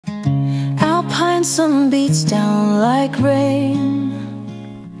morning sun beats down like rain,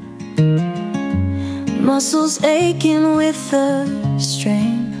 muscles aching with the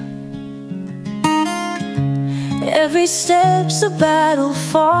strain. Every step's a battle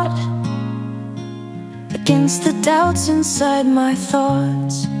fought against the doubts inside my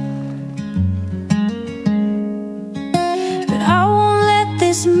thoughts. But I won't let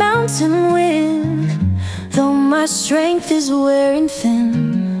this mountain win, though my strength is wearing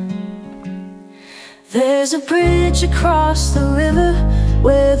thin. There's a bridge across the river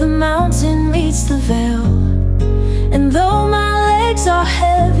where the mountain meets the vale. And though my legs are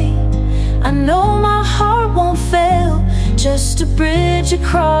heavy, I know my heart won't fail. Just a bridge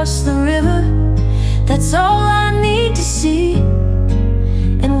across the river, that's all I need to see.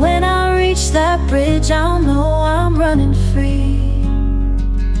 And when I reach that bridge, I'll know I'm running free.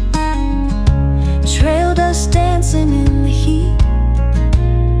 Trail dust dancing in the heat,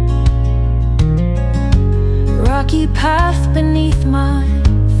 rocky path beneath my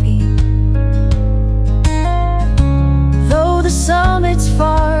feet. Though the summit's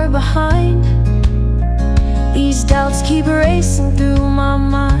far behind, these doubts keep racing through my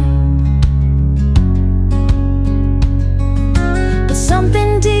mind. But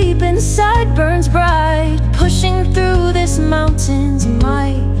something deep inside burns bright, pushing through this mountain's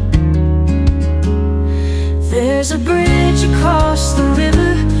might. There's a bridge across the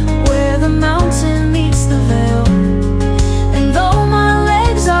river where the mountain meets the vale. And though my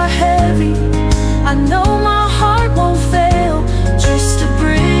legs are heavy, I know my heart won't fail. Just a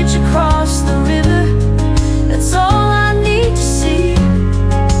bridge across the river, that's all I need to see.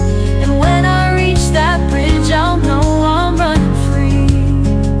 And when I reach that bridge, I'll know I'm running free.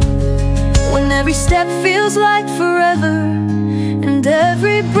 When every step feels like forever and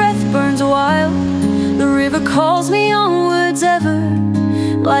every breath burns wild, the river calls me onwards ever,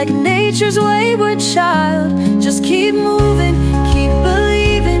 like nature's wayward child. Just keep moving, keep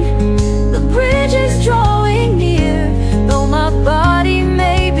believing. The bridge